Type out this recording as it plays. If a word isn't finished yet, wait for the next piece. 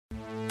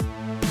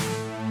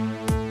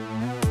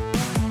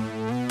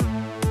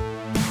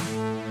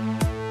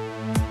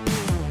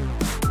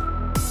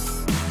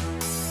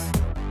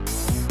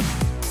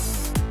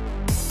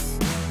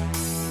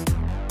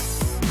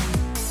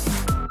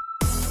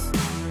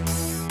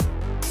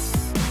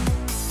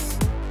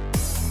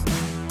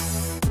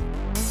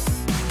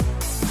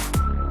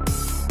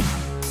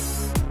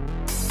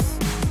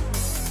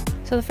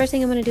So the first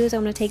thing I'm going to do is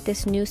I'm going to take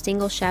this new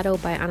single shadow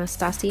by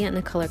Anastasia in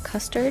the color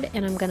Custard,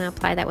 and I'm going to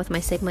apply that with my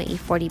Sigma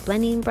E40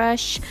 blending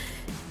brush.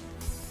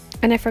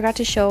 And I forgot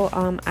to show,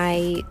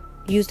 I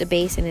used a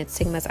base, and it's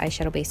Sigma's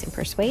eyeshadow base in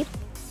Persuade.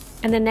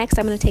 And then next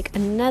I'm going to take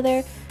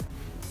another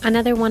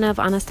one of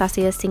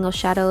Anastasia's single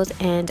shadows,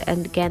 and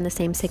again the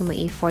same Sigma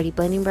E40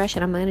 blending brush,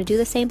 and I'm going to do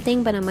the same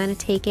thing, but I'm going to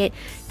take it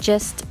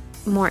just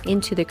more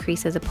into the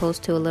crease as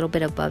opposed to a little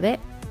bit above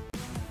it.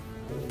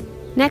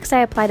 Next I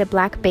applied a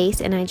black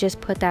base, and I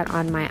just put that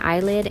on my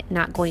eyelid,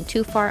 not going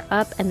too far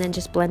up, and then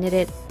just blended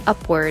it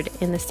upward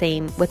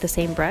with the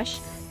same brush.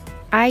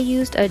 I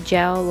used a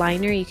gel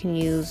liner. You can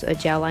use a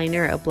gel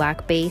liner, a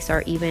black base,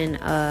 or even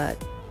a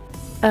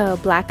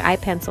black eye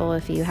pencil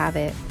if you have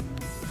it.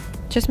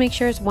 Just make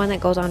sure it's one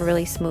that goes on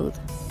really smooth.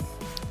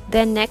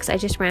 Then next I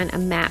just ran a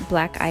matte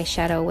black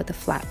eyeshadow with a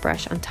flat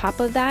brush on top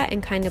of that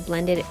and kind of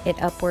blended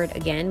it upward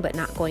again, but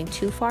not going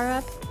too far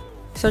up.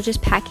 So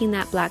just packing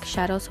that black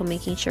shadow, so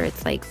making sure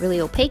it's like really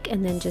opaque,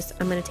 and then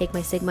I'm going to take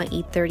my Sigma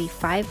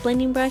E35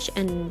 blending brush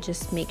and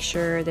just make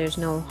sure there's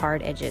no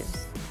hard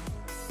edges.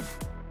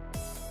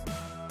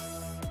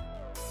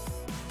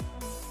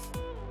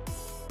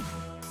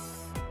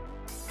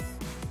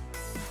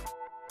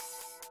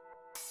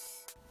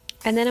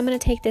 And then I'm going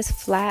to take this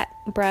flat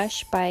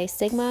brush by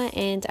Sigma,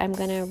 and I'm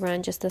going to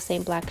run just the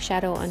same black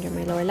shadow under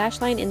my lower lash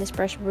line, and this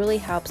brush really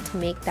helps to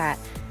make that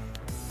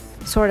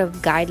sort of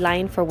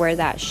guideline for where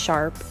that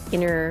sharp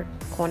inner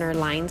corner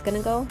line is going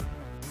to go.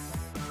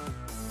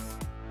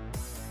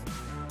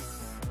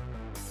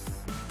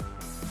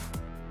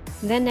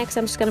 Then next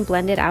I'm just going to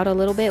blend it out a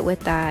little bit with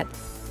that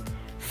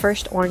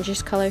first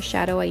orangish color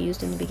shadow I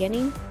used in the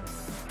beginning.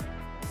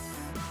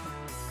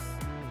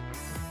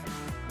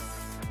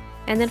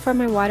 And then for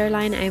my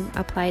waterline, I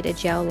applied a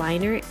gel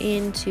liner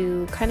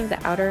into kind of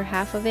the outer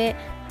half of it.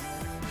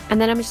 And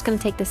then I'm just going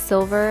to take the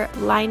silver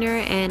liner,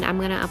 and I'm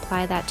going to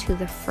apply that to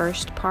the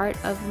first part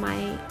of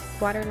my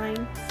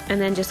waterline. And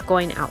then just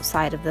going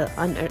outside of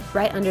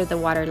right under the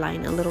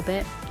waterline a little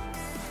bit.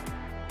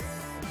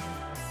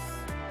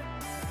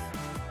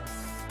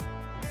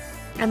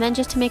 And then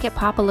just to make it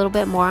pop a little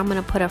bit more, I'm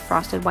going to put a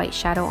frosted white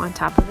shadow on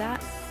top of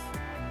that.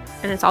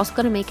 And it's also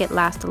going to make it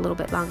last a little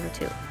bit longer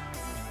too.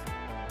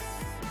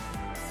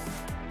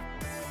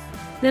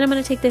 Then I'm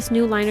going to take this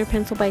new liner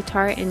pencil by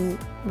Tarte and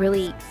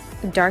really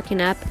darken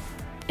up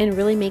and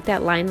really make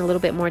that line a little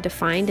bit more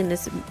defined. And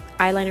this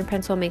eyeliner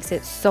pencil makes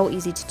it so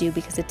easy to do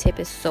because the tip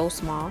is so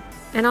small.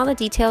 And all the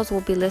details will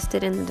be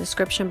listed in the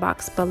description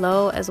box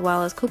below, as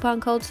well as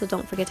coupon codes, so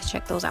don't forget to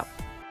check those out.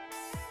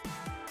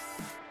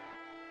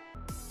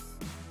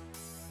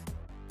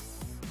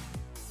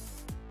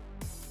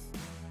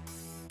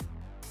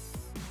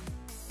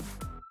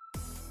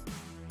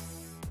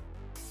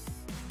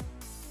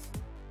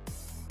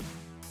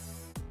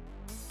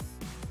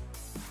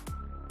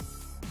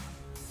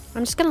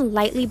 I'm just going to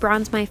lightly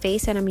bronze my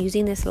face, and I'm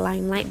using this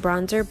Limelight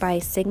bronzer by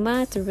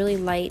Sigma. It's a really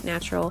light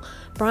natural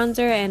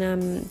bronzer,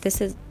 and this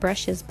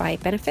brush is by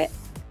Benefit.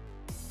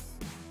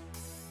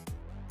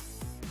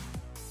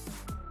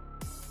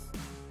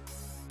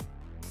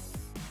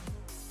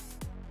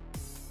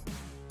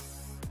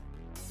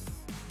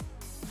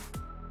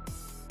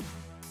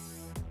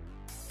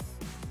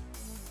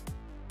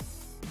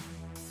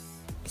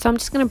 So I'm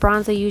just going to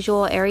bronze the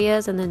usual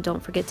areas, and then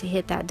don't forget to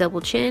hit that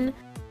double chin.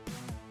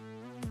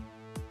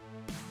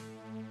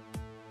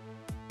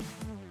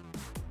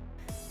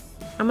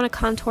 I'm going to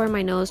contour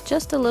my nose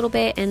just a little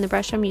bit, and the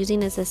brush I'm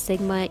using is a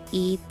Sigma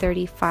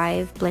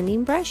E35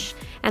 blending brush,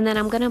 and then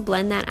I'm going to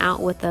blend that out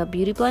with a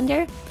beauty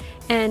blender.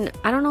 And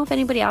I don't know if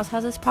anybody else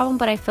has this problem,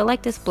 but I feel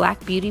like this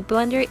black beauty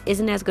blender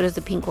isn't as good as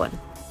the pink one.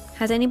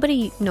 Has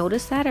anybody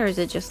noticed that, or is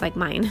it just like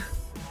mine?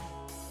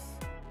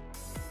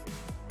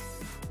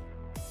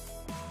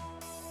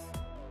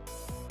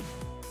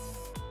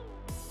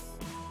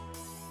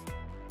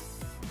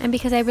 And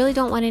because I really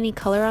don't want any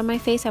color on my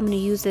face, I'm going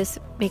to use this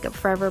Makeup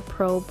Forever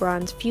Pro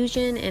Bronze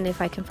Fusion. And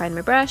if I can find my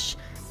brush,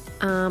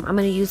 I'm going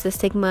to use the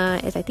Sigma,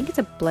 I think it's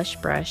a blush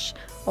brush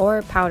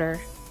or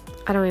powder.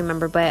 I don't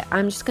remember, but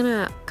I'm just going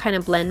to kind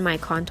of blend my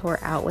contour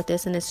out with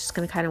this, and it's just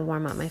going to kind of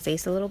warm up my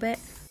face a little bit.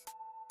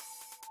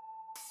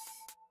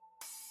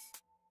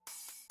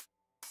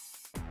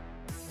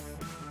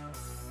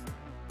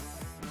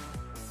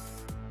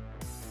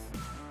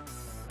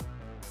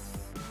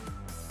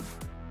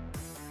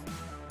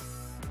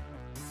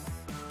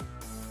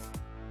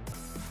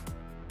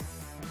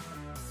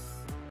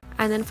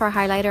 And then for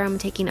highlighter, I'm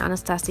taking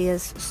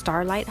Anastasia's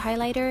Starlight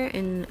highlighter,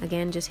 and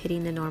again just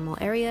hitting the normal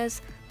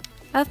areas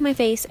of my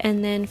face.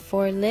 And then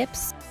for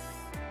lips,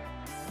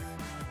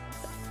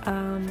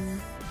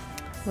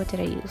 what did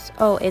I use?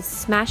 Oh,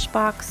 it's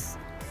Smashbox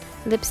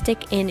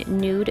lipstick in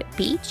Nude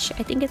Beach,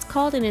 I think it's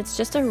called, and it's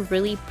just a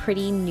really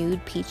pretty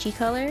nude peachy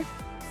color.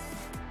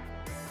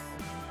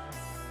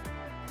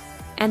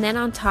 And then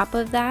on top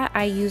of that,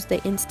 I used the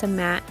Insta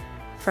Matte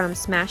from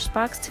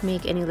Smashbox to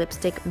make any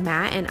lipstick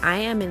matte, and I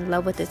am in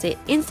love with this. It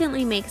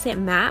instantly makes it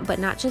matte, but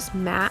not just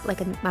matte,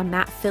 like a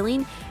matte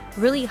filling,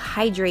 really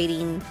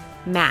hydrating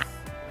matte.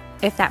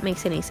 if that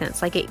makes any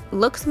sense. Like, it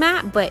looks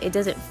matte, but it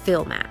doesn't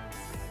feel matte.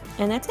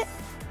 And that's it.